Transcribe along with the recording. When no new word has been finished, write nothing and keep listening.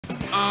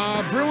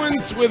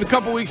Bruins with a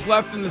couple weeks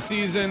left in the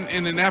season,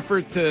 in an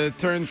effort to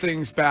turn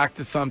things back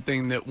to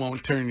something that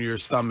won't turn your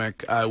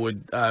stomach. I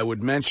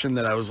would mention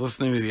that I was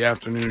listening to the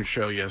afternoon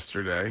show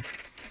yesterday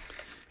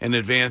in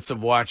advance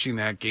of watching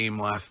that game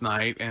last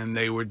night, and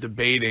they were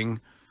debating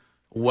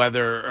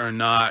whether or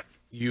not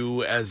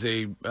you as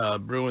a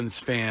Bruins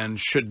fan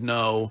should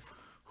know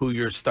who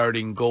your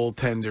starting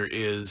goaltender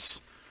is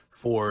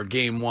for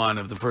game one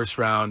of the first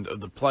round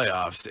of the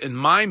playoffs. In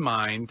my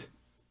mind,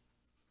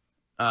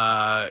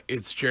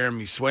 it's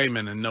Jeremy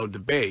Swayman and no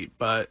debate,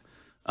 but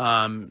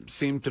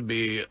seem to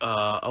be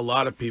a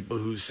lot of people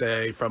who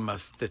say from a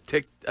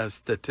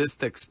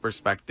statistics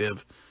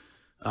perspective,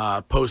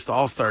 post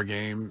All-Star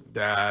game,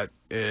 that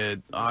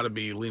it ought to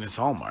be Linus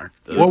Ullmark.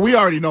 Well, we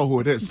already know who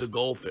it is. The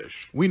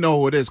goldfish. We know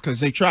who it is because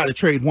they try to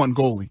trade one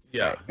goalie.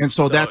 Yeah, and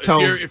so that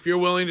tells if you're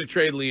willing to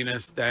trade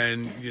Linus,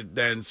 then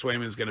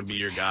Swayman's going to be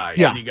your guy.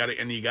 Yeah,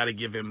 and you got to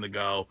give him the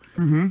go,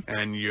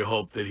 and you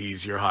hope that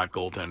he's your hot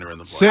goaltender in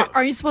the playoffs.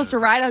 Are you supposed to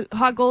ride a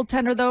hot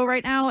goaltender though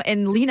right now?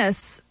 And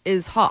Linus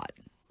is hot.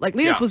 Like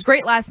Linus was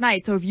great last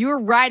night. So if you're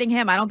riding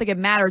him, I don't think it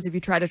matters if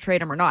you try to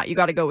trade him or not. You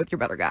got to go with your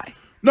better guy.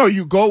 No,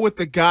 you go with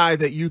the guy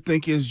that you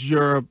think is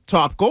your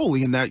top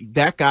goalie, and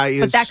that guy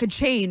is... But that could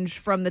change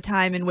from the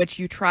time in which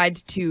you tried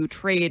to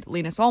trade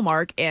Linus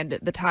Ullmark and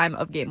the time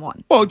of game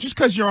one. Well, just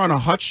because you're on a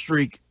hot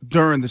streak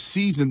during the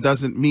season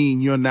doesn't mean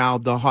you're now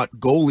the hot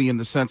goalie in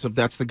the sense of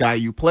that's the guy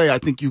you play. I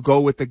think you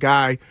go with the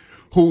guy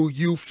who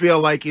you feel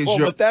like is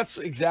your... But that's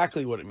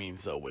exactly what it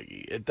means, though,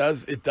 Wiggy. It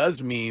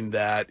does mean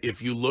that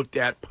if you looked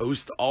at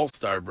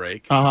post-All-Star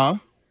break, and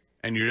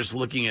you're just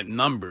looking at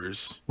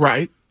numbers...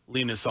 Right.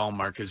 Linus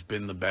Ullmark has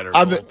been the better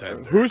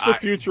goaltender. Who's the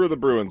future of the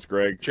Bruins,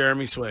 Greg?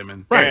 Jeremy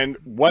Swayman. Right. And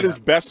what is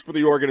best for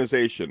the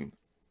organization?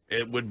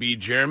 It would be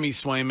Jeremy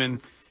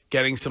Swayman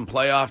getting some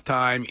playoff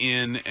time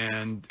in,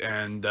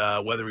 and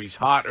whether he's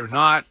hot or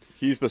not,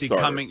 he's the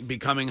starter.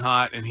 Becoming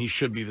hot, and he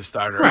should be the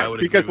starter. Right. I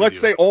would because agree with let's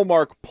say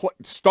Ullmark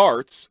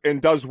starts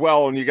and does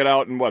well, and you get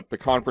out in the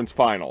conference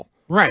final.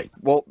 Right.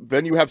 Well,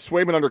 then you have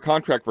Swayman under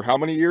contract for how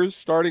many years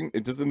starting?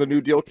 Doesn't the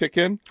new deal kick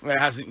in? It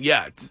hasn't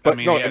yet. But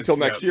until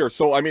next year.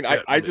 So, I mean,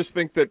 I just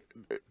think that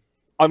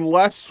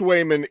unless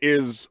Swayman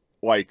is,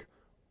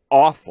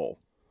 awful,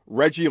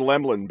 Reggie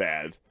Lemlin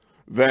bad,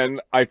 then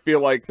I feel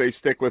like they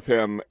stick with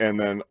him, and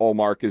then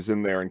Ullmark is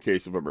in there in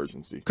case of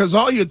emergency. Because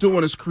all you're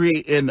doing is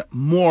creating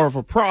more of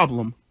a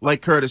problem.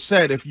 Like Curtis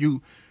said, if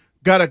you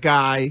got a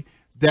guy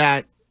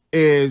that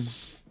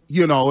is...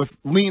 if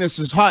Linus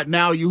is hot,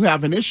 now you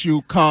have an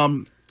issue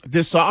come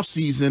this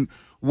offseason.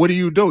 What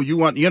do?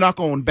 You're not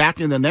going back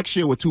in the next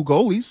year with two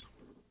goalies.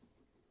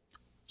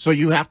 So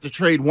you have to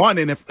trade one.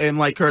 And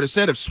like Curtis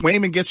said, if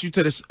Swayman gets you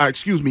to this,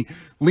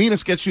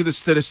 Linus gets you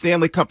to the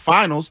Stanley Cup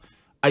Finals,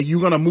 are you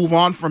going to move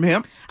on from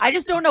him? I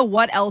just don't know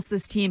what else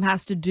this team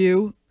has to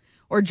do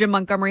or Jim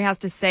Montgomery has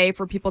to say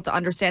for people to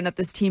understand that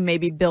this team may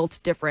be built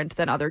different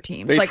than other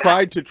teams. They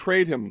tried to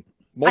trade him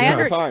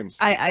multiple times.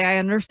 I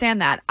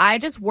understand that. I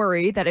just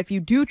worry that if you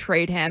do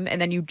trade him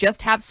and then you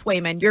just have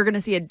Swayman, you're going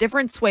to see a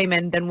different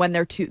Swayman than when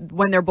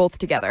they're both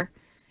together.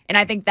 And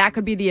I think that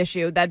could be the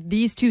issue, that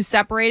these two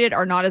separated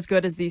are not as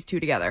good as these two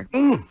together.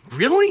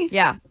 Really?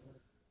 Yeah.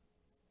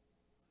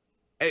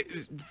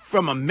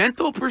 From a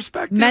mental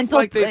perspective?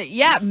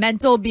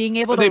 Mental being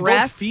able to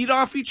rest. Both feed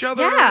off each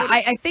other? Yeah,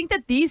 I think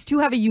that these two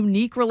have a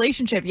unique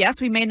relationship.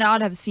 Yes, we may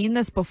not have seen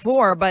this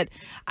before, but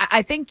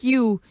I think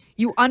you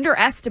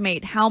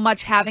underestimate how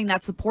much having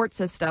that support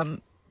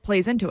system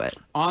plays into it.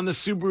 On the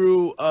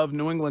Subaru of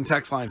New England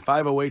text line,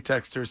 508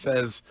 texter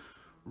says,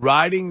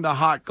 riding the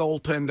hot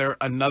goaltender,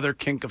 another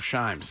kink of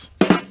Shimes.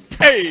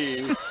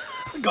 Hey!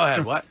 Go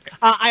ahead, what?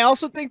 I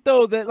also think,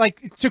 though, that,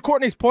 to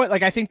Courtney's point,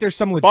 I think there's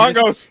some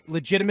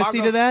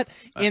legitimacy to that,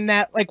 in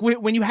that,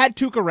 when you had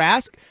Tuukka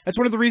Rask, that's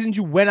one of the reasons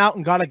you went out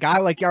and got a guy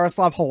like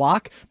Yaroslav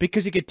Halak,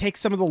 because you could take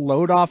some of the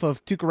load off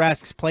of Tuukka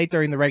Rask's plate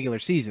during the regular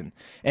season.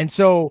 And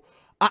so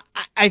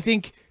I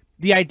think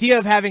the idea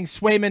of having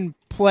Swayman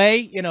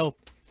play,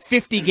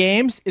 50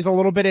 games is a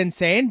little bit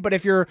insane, but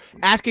if you're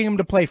asking him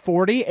to play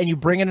 40 and you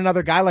bring in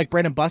another guy like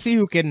Brandon Bussey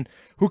who can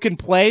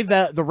play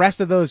the rest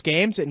of those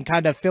games and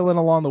kind of fill in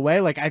along the way,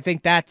 I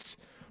think that's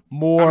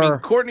more. I mean,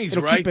 Courtney's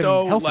right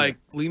though. Healthier.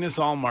 Linus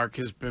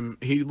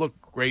Ullmark he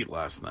looked great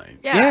last night.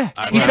 Yeah.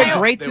 He's been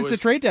great since the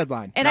trade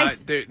deadline. And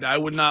I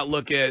would not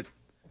look at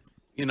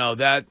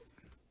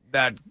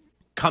that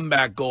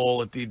comeback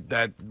goal at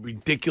that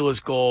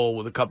ridiculous goal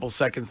with a couple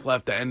seconds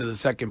left at the end of the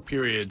second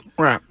period.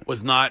 Right.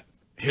 Was not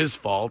his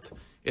fault.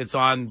 It's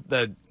on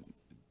the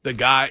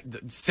guy.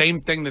 The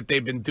same thing that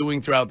they've been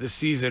doing throughout this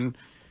season,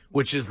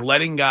 which is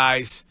letting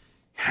guys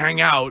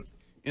hang out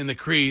in the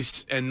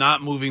crease and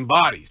not moving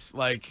bodies.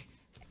 That's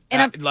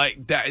slap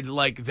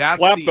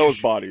the those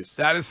issue. Bodies.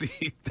 That's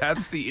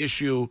the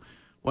issue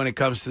when it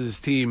comes to this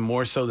team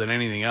more so than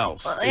anything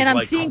else.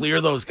 Clear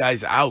those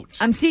guys out.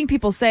 I'm seeing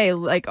people say,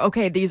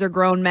 okay, these are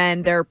grown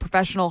men. They're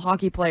professional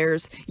hockey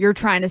players. You're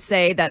trying to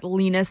say that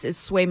Linus is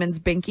Swayman's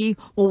binky.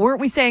 Well, weren't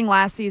we saying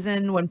last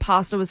season when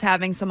Pasta was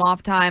having some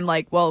off time,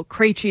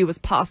 Krejci was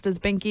Pasta's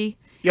binky?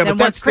 Yeah, then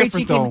but once that's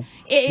Krejci different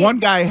though.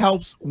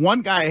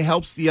 One guy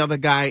helps the other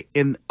guy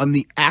on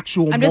the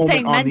actual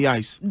moment on the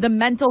ice. The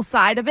mental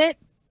side of it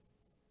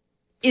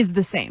is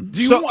the same.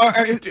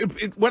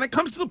 When it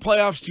comes to the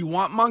playoffs, do you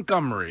want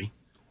Montgomery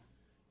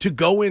to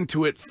go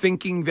into it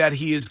thinking that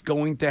he is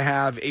going to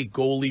have a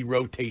goalie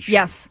rotation?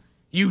 Yes.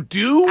 You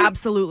do?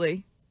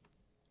 Absolutely.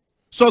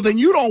 So then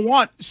you don't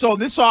want, so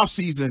this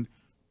offseason,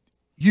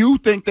 you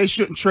think they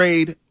shouldn't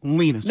trade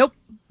Linus? Nope.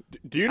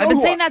 Do you know I've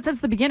been saying that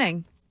since the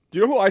beginning. Do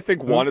you know who I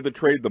think wanted the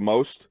trade the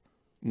most?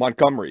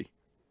 Montgomery.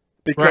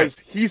 Because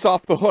he's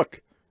off the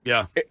hook.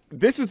 Yeah.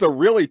 This is a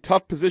really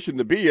tough position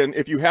to be in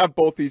if you have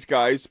both these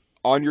guys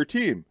on your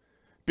team.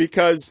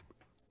 Because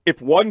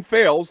if one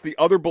fails, the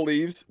other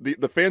believes,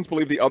 the fans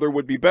believe the other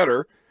would be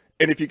better.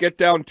 And if you get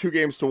down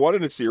 2-1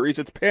 in a series,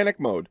 it's panic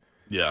mode.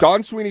 Yeah.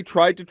 Don Sweeney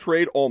tried to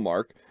trade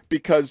Ullmark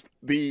because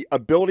the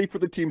ability for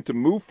the team to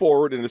move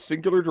forward in a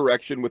singular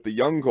direction with the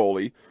young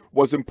goalie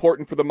was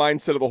important for the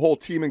mindset of the whole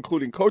team,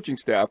 including coaching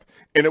staff.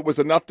 And it was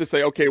enough to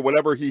say, okay,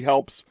 whatever he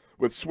helps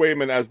with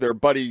Swayman as their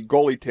buddy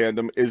goalie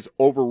tandem is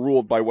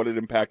overruled by what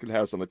impact it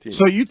has on the team.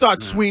 So you thought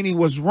Sweeney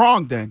was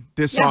wrong then,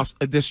 this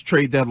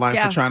trade deadline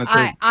for trying to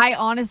trade? I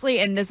honestly,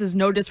 and this is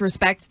no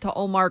disrespect to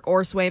Ullmark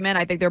or Swayman,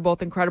 I think they're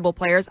both incredible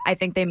players. I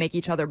think they make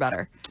each other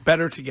better.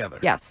 Better together.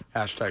 Yes.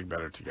 Hashtag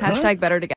better together. Hashtag better together.